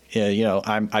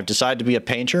 I've decided to be a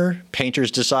painter. Painters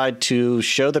decide to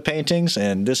show the paintings,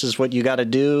 and this is what you got to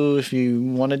do if you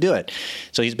want to do it.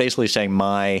 So he's basically saying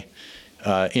my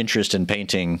interest in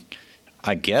painting,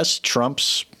 I guess,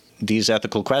 trumps these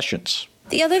ethical questions.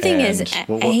 The other thing is,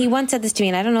 he once said this to me,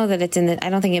 and I don't know that it's I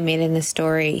don't think it made it in the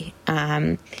story,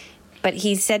 but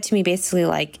he said to me basically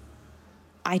like,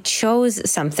 I chose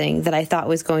something that I thought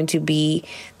was going to be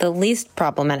the least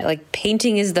problematic. Like,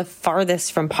 painting is the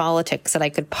farthest from politics that I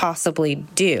could possibly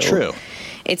do. True.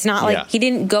 It's not like he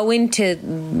didn't go into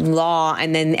law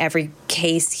and then every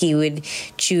case he would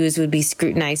choose would be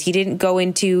scrutinized. He didn't go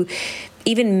into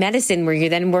even medicine where you're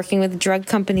then working with drug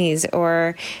companies,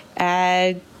 or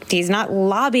he's not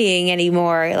lobbying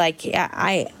anymore. Like,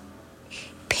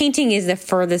 painting is the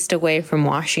furthest away from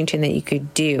Washington that you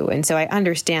could do. And so I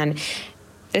understand.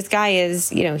 This guy is,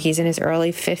 he's in his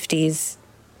early 50s.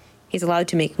 He's allowed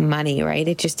to make money, right?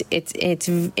 It's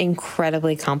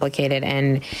incredibly complicated.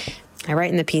 And I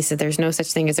write in the piece that there's no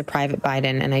such thing as a private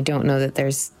Biden. And I don't know that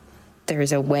there's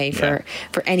there's a way for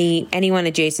anyone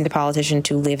adjacent to politician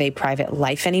to live a private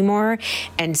life anymore.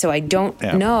 And so I don't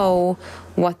know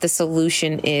what the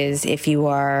solution is if you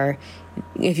are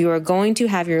going to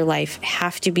have your life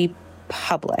have to be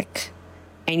public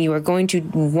and you are going to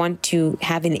want to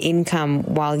have an income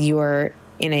while you are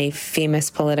in a famous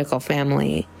political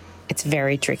family. It's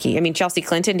very tricky. I mean, Chelsea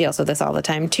Clinton deals with this all the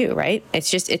time too, right?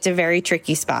 It's a very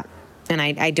tricky spot. And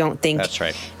I don't think that's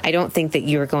right. I don't think that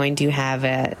you're going to have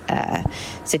a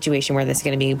situation where this is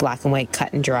going to be black and white,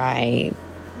 cut and dry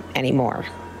anymore.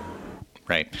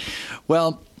 Right.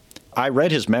 Well, I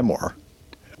read his memoir,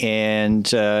 and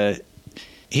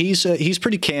he's a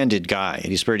pretty candid guy.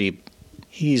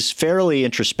 He's fairly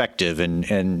introspective,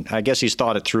 and I guess he's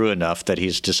thought it through enough that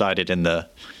he's decided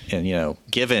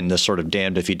given this sort of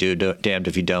damned if you do, damned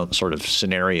if you don't sort of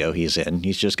scenario he's in,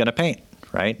 he's just going to paint,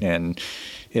 right? And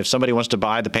if somebody wants to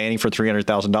buy the painting for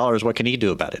 $300,000, what can he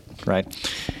do about it, right?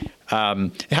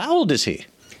 How old is he?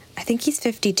 I think he's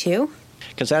 52.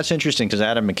 Because that's interesting, because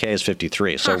Adam McKay is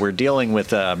 53. So we're dealing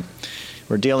with a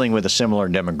similar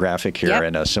demographic here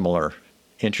and a similar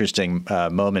interesting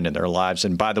moment in their lives.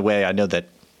 And by the way, I know that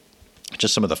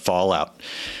just some of the fallout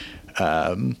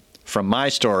from my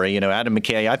story, Adam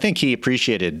McKay, I think he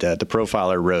appreciated the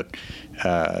profiler wrote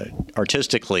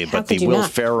artistically, but the Will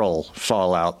Ferrell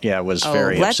fallout, was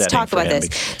very upsetting. Let's talk about this.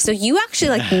 So you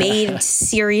actually made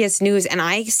serious news, and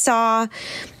I saw,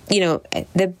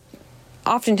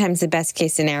 oftentimes the best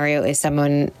case scenario is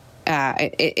someone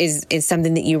is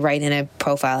something that you write in a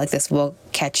profile like this will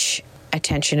catch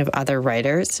attention of other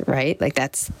writers, right?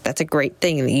 That's a great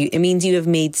thing. It means you have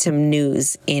made some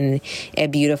news in a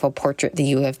beautiful portrait that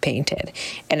you have painted.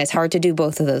 And it's hard to do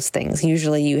both of those things.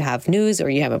 Usually you have news or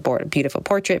you have a beautiful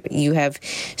portrait, but you have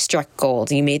struck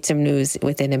gold. You made some news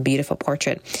within a beautiful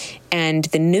portrait. And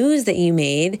the news that you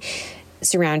made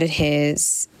surrounded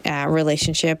his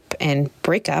relationship and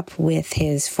breakup with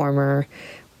his former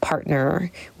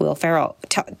partner, Will Ferrell.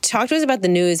 Talk to us about the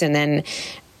news, and then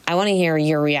I want to hear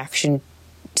your reaction.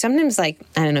 Sometimes, I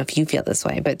don't know if you feel this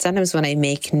way, but sometimes when I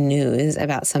make news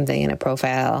about something in a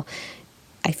profile,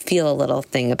 I feel a little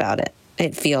thing about it.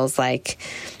 It feels like,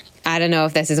 I don't know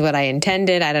if this is what I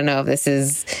intended. I don't know if this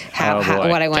is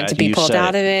what I want to be pulled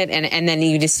out of it. And then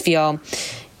you just feel,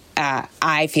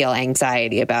 I feel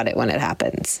anxiety about it when it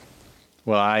happens.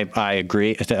 Well, I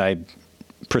agree.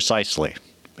 Precisely.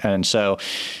 And so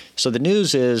the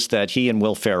news is that he and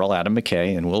Will Ferrell, Adam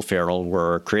McKay and Will Ferrell,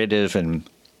 were creative and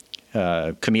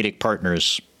comedic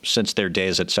partners since their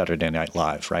days at Saturday Night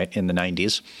Live, right, in the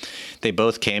 90s. They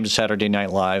both came to Saturday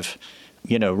Night Live,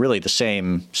 really the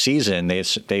same season.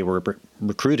 They were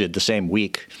recruited the same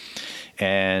week,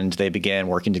 and they began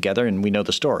working together, and we know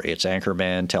the story. It's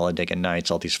Anchorman, Talladega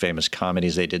Nights, all these famous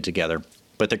comedies they did together.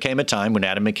 But there came a time when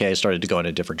Adam McKay started to go in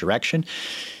a different direction.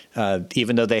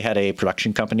 Even though they had a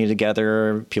production company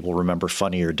together, people remember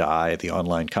Funny or Die, the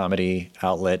online comedy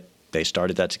outlet. They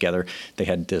started that together. They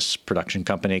had this production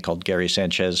company called Gary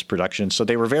Sanchez Productions. So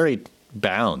they were very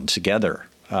bound together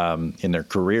in their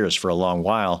careers for a long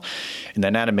while. And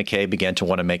then Adam McKay began to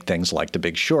want to make things like The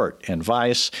Big Short and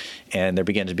Vice, and there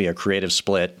began to be a creative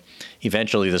split.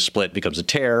 Eventually, the split becomes a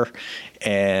tear,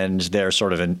 and they're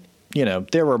sort of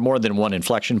there were more than one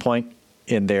inflection point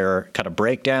in their kind of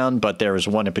breakdown, but there was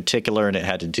one in particular, and it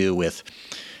had to do with,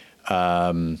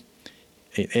 and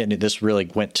this really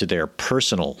went to their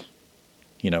personal,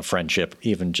 friendship,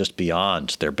 even just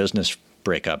beyond their business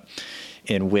breakup,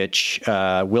 in which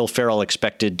Will Ferrell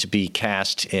expected to be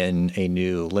cast in a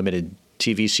new limited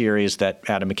TV series that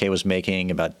Adam McKay was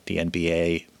making about the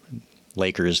NBA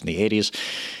Lakers in the 80s.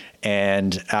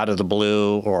 And out of the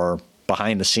blue, or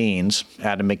behind the scenes,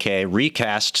 Adam McKay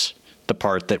recasts the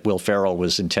part that Will Ferrell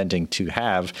was intending to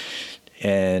have,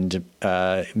 and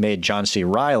made John C.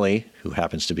 Reilly, who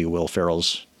happens to be Will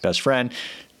Ferrell's best friend,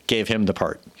 gave him the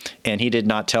part. And he did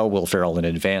not tell Will Ferrell in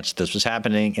advance this was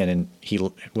happening, and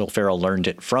Will Ferrell learned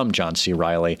it from John C.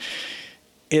 Reilly.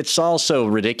 It's also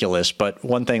ridiculous, but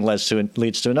one thing leads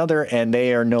to another, and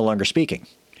they are no longer speaking.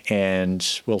 And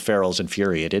Will Ferrell's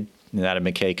infuriated, and Adam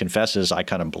McKay confesses, I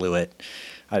kind of blew it.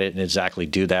 I didn't exactly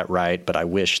do that right, but I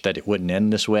wish that it wouldn't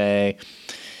end this way.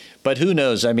 But who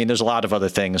knows? I mean, there's a lot of other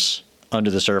things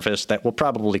under the surface that will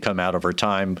probably come out over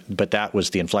time, but that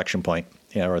was the inflection point,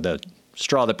 or the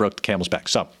straw that broke the camel's back.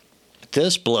 So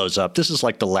this blows up. This is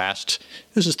like this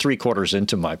is 3/4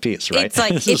 into my piece, right? It's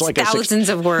like, it's like thousands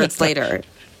of words later.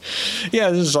 Yeah,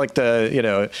 this is like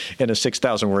in a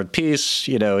 6,000 word piece,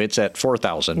 it's at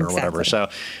 4,000 or whatever. So,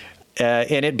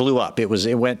 and it blew up. It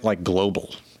went like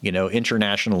global.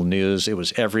 international news. It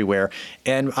was everywhere.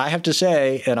 And I have to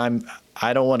say, and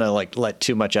I don't want to let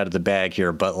too much out of the bag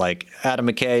here, but Adam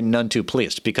McKay, none too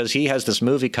pleased, because he has this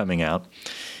movie coming out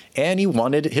and he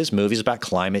wanted his movies about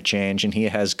climate change, and he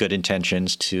has good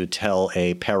intentions to tell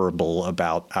a parable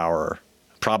about our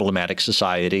problematic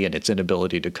society and its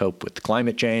inability to cope with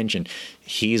climate change. And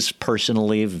he's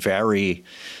personally very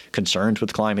concerned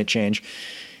with climate change.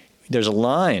 There's a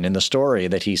line in the story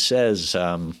that he says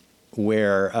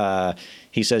where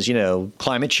he says,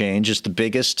 climate change is the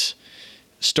biggest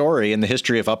story in the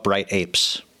history of upright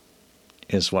apes,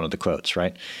 is one of the quotes,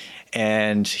 right?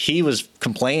 And he was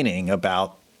complaining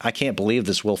about, I can't believe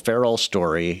this Will Ferrell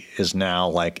story is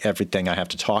now everything I have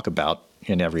to talk about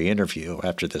in every interview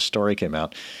after this story came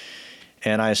out.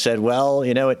 And I said, well,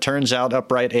 it turns out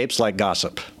upright apes like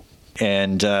gossip.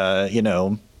 And,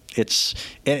 it's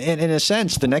in a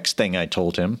sense, the next thing I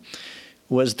told him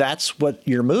was that's what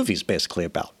your movie's basically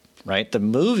about, right? The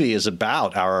movie is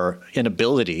about our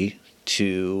inability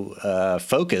to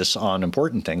focus on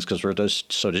important things because we're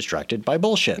just so distracted by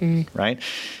bullshit, right?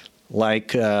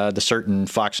 Like the certain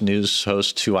Fox News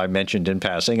host who I mentioned in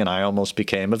passing, and I almost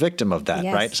became a victim of that,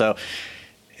 right? So,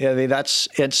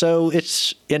 so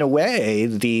it's in a way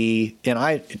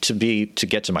to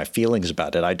get to my feelings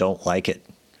about it, I don't like it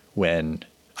when,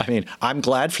 I'm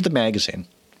glad for the magazine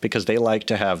because they like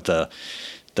to have the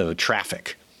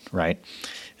traffic, right?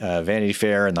 Vanity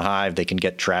Fair and The Hive, they can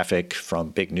get traffic from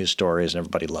big news stories, and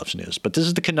everybody loves news. But this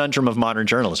is the conundrum of modern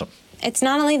journalism. It's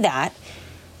not only that.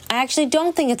 I actually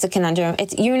don't think it's a conundrum.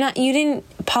 You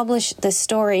didn't publish the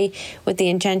story with the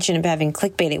intention of having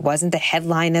clickbait. It wasn't the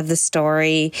headline of the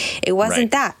story. It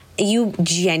wasn't that. You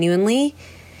genuinely,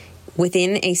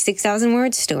 within a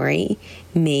 6,000-word story,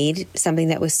 made something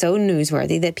that was so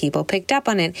newsworthy that people picked up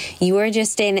on it. You are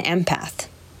just an empath,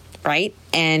 right?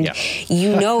 And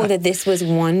you know that this was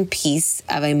one piece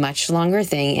of a much longer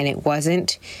thing, and it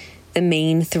wasn't the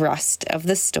main thrust of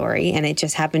the story, and it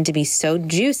just happened to be so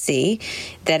juicy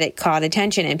that it caught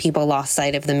attention and people lost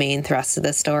sight of the main thrust of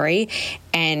the story.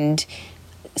 And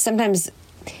sometimes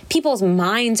people's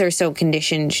minds are so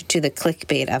conditioned to the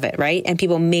clickbait of it, right? And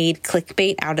people made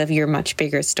clickbait out of your much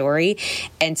bigger story.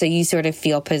 And so you sort of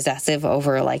feel possessive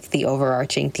over the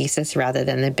overarching thesis rather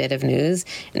than the bit of news.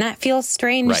 And that feels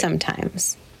strange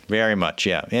sometimes. Very much,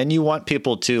 yeah. And you want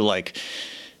people to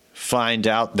find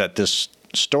out that this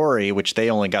story, which they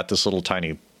only got this little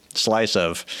tiny slice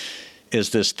of, is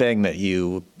this thing that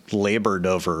you labored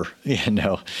over.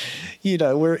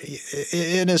 We're,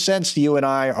 in a sense, you and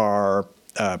I are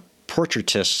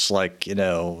portraitists,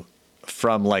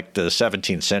 from the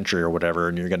 17th century or whatever,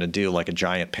 and you're going to do a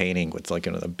giant painting with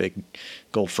a big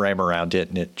gold frame around it,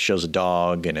 and it shows a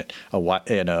dog and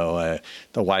the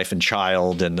wife and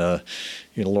child and the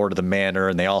lord of the manor,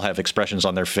 and they all have expressions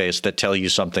on their face that tell you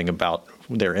something about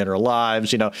their inner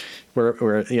lives.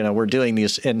 We're doing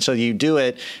these, and so you do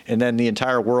it, and then the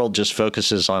entire world just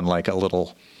focuses on a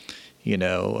little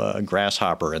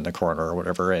grasshopper in the corner or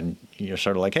whatever, and you're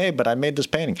sort of hey, but I made this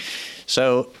painting.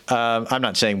 So I'm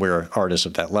not saying we're artists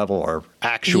of that level or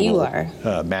actual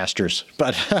masters,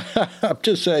 but I'm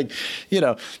just saying,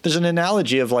 there's an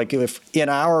analogy of if in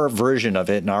our version of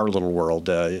it, in our little world,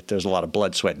 there's a lot of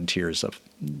blood, sweat, and tears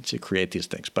to create these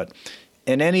things. But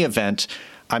in any event,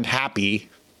 I'm happy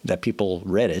that people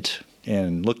read it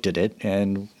and looked at it,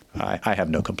 and I have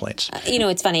no complaints.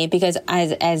 It's funny because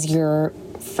as your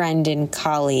friend and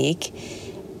colleague,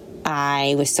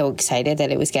 I was so excited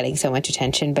that it was getting so much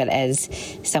attention. But as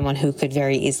someone who could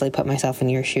very easily put myself in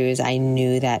your shoes, I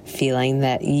knew that feeling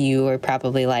that you were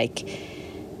probably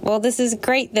well, this is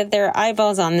great that there are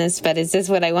eyeballs on this, but is this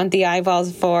what I want the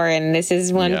eyeballs for? And this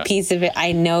is one piece of it.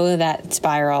 I know that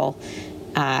spiral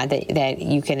that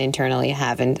you can internally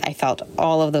have. And I felt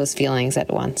all of those feelings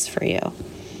at once for you.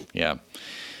 Yeah.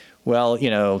 Well,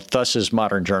 thus is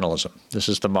modern journalism. This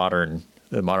is the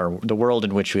world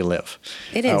in which we live.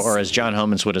 It is. Or as John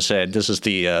Homans would have said, this is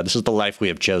the life we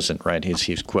have chosen, right?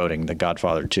 He's quoting The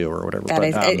Godfather 2 or whatever. That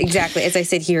is exactly. As I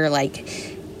sit here,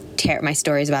 my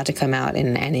story is about to come out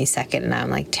in any second, and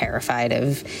I'm terrified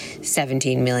of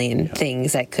 17 million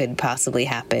things that could possibly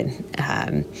happen.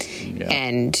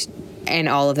 And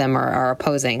all of them are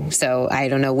opposing. So I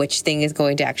don't know which thing is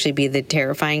going to actually be the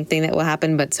terrifying thing that will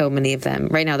happen, but so many of them.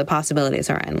 Right now, the possibilities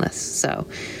are endless. So,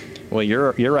 well,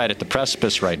 you're right at the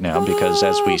precipice right now, because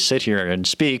as we sit here and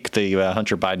speak, the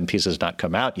Hunter Biden piece has not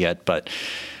come out yet. But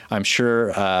I'm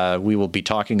sure we will be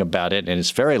talking about it, and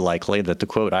it's very likely that the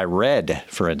quote I read,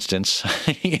 for instance,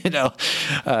 may,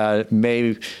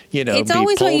 it's be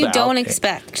always what you pulled don't out.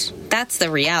 expect. That's the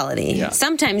reality. Yeah.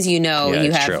 Sometimes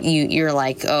you're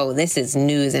like, oh, this is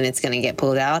news and it's going to get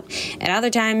pulled out. And other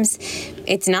times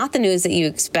it's not the news that you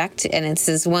expect, and it's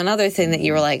this one other thing that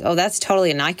you were like, oh, that's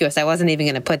totally innocuous. I wasn't even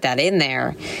going to put that in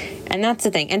there. And that's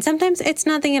the thing. And sometimes it's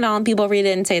nothing at all, and people read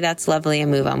it and say that's lovely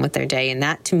and move on with their day. And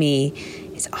that, to me,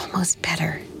 is almost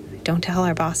better. Don't tell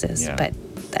our bosses, but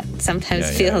that sometimes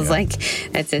feels like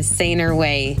that's a saner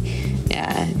way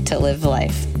to live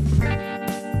life.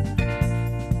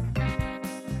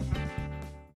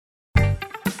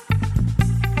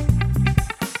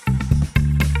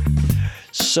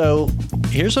 So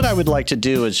here's what I would like to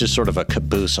do as just sort of a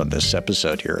caboose on this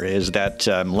episode here, is that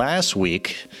last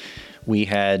week we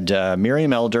had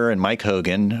Miriam Elder and Mike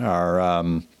Hogan, our,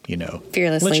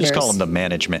 fearless let's leaders. just call them the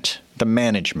management,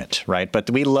 right? But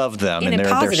we love them, and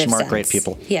they're smart, great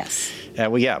people. Yes.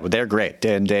 They're great,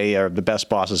 and they are the best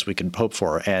bosses we can hope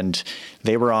for. And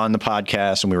they were on the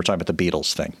podcast, and we were talking about the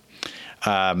Beatles thing.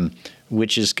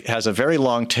 Which has a very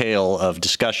long tail of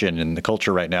discussion in the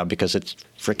culture right now because it's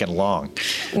freaking long.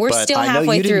 We're still halfway through it. I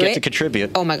know you didn't get to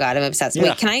contribute. Oh my God, I'm obsessed. Yeah.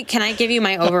 Wait, can I give you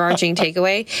my overarching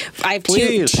takeaway? I have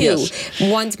two. Yes.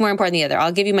 One's more important than the other.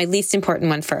 I'll give you my least important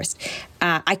one first.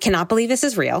 I cannot believe this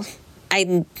is real.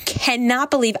 I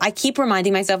cannot believe, I keep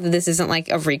reminding myself that this isn't like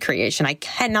a recreation. I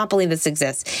cannot believe this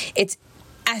exists. It's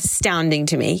astounding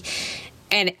to me.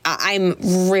 And I'm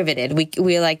riveted.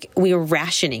 We were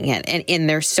rationing it, and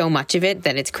there's so much of it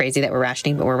that it's crazy that we're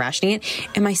rationing, but we're rationing it.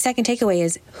 And my second takeaway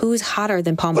is, who's hotter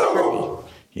than Paul McCartney?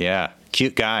 Yeah,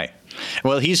 cute guy.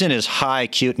 Well, he's in his high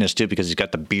cuteness too because he's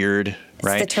got the beard,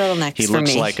 right? It's the turtlenecks He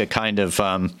looks like a kind of.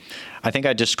 I think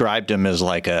I described him as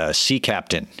like a sea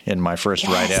captain in my first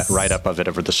write up of it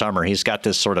over the summer. He's got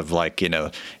this sort of like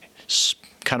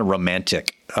kind of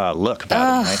romantic look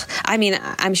about him, right? I mean,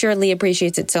 I'm sure Lee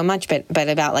appreciates it so much, but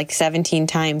about like 17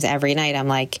 times every night, I'm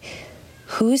like,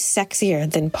 who's sexier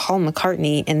than Paul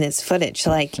McCartney in this footage?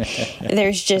 Like,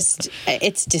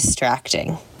 it's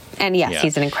distracting. And yes,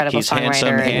 he's an incredible he's songwriter. He's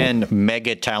handsome and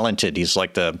mega talented. He's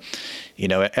like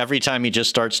every time he just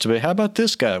starts to be, how about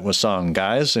this guy with song,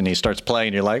 guys? And he starts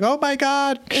playing, you're like, oh my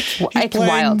God. It's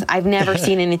wild. I've never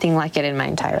seen anything like it in my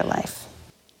entire life.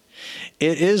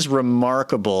 It is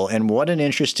remarkable, and what an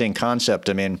interesting concept.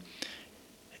 I mean,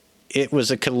 it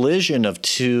was a collision of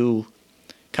two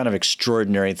kind of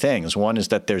extraordinary things. One is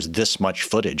that there's this much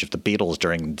footage of the Beatles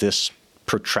during this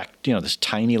this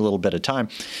tiny little bit of time,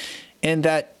 and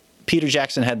that Peter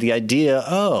Jackson had the idea,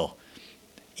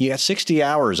 you got 60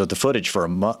 hours of the footage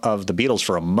of the Beatles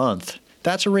for a month.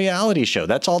 That's a reality show.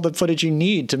 That's all the footage you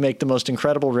need to make the most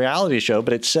incredible reality show,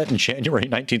 but it's set in January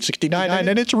 1969,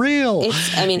 and it's real.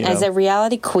 As a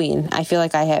reality queen, I feel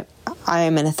like I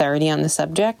am an authority on the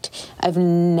subject. I've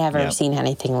never seen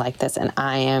anything like this, and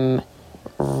I am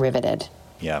riveted.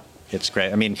 Yeah, it's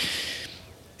great. I mean,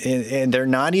 and they're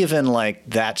not even like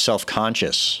that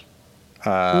self-conscious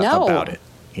about it,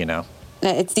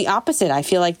 It's the opposite. I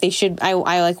feel like they should, I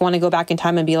like want to go back in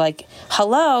time and be like,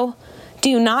 hello, do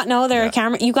you not know they're a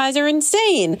camera? You guys are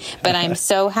insane. But I'm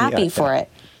so happy for it.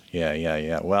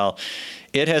 Yeah. Well,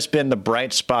 it has been the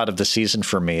bright spot of the season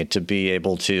for me to be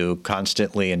able to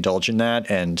constantly indulge in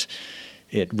that. And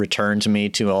it returned me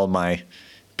to all my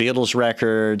Beatles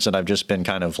records. And I've just been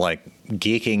kind of like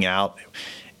geeking out.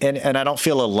 And I don't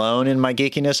feel alone in my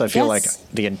geekiness. I feel like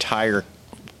the entire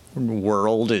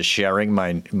world is sharing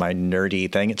my nerdy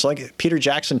thing. It's like Peter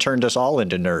Jackson turned us all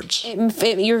into nerds.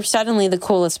 You're suddenly the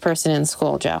coolest person in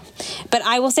school, Joe. But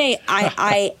I will say,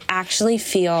 I actually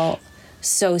feel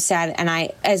so sad. And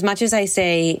as much as I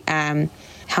say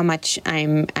how much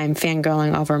I'm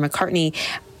fangirling over McCartney,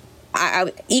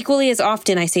 I equally as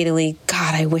often I say to Lee,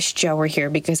 God, I wish Joe were here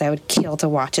because I would kill to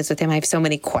watch this with him. I have so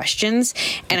many questions,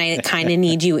 and I kind of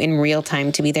need you in real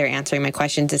time to be there answering my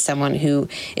questions as someone who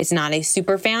is not a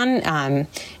super fan,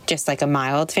 just like a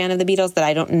mild fan of the Beatles, that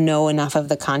I don't know enough of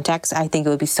the context. I think it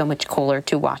would be so much cooler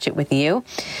to watch it with you.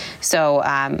 So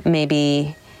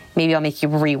maybe I'll make you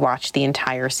rewatch the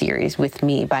entire series with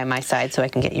me by my side so I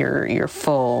can get your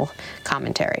full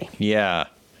commentary. Yeah.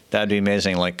 That'd be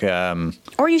amazing. Like,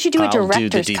 or you should do a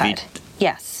director's cut.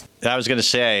 Yes. I was going to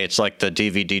say it's like the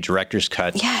DVD director's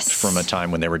cut from a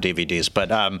time when there were DVDs.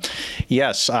 But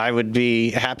yes, I would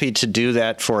be happy to do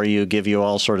that for you. Give you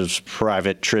all sort of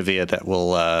private trivia that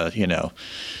will,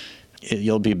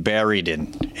 you'll be buried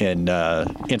in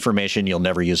information you'll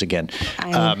never use again.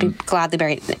 I would be gladly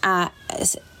buried. I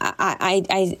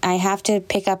have to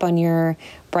pick up on your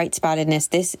bright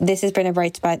spottedness. This has been a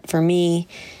bright spot for me.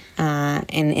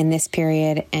 in this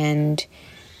period, and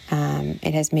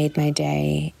it has made my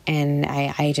day. And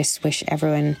I just wish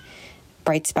everyone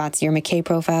bright spots. Your McKay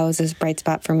profile is a bright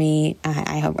spot for me.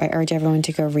 I urge everyone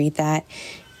to go read that.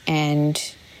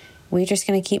 And we're just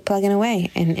going to keep plugging away.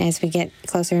 And as we get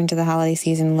closer into the holiday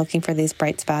season, looking for these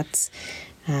bright spots,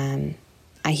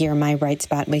 I hear my bright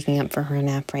spot waking up for her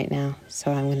nap right now.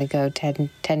 So I'm going to go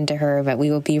tend to her, but we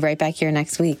will be right back here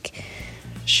next week.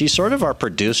 She's sort of our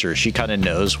producer. She kind of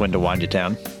knows when to wind it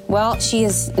down. Well, she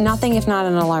is nothing if not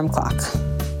an alarm clock.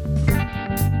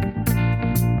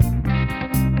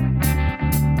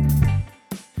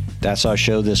 That's our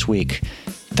show this week.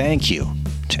 Thank you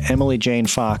to Emily Jane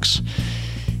Fox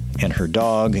and her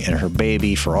dog and her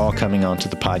baby for all coming onto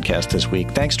the podcast this week.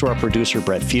 Thanks to our producer,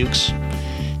 Brett Fuchs.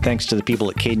 Thanks to the people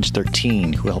at Cadence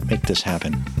 13 who helped make this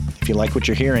happen. If you like what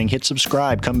you're hearing, hit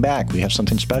subscribe. Come back. We have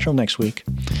something special next week.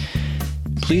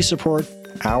 Please support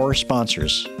our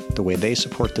sponsors the way they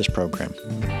support this program.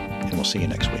 And we'll see you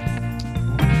next week.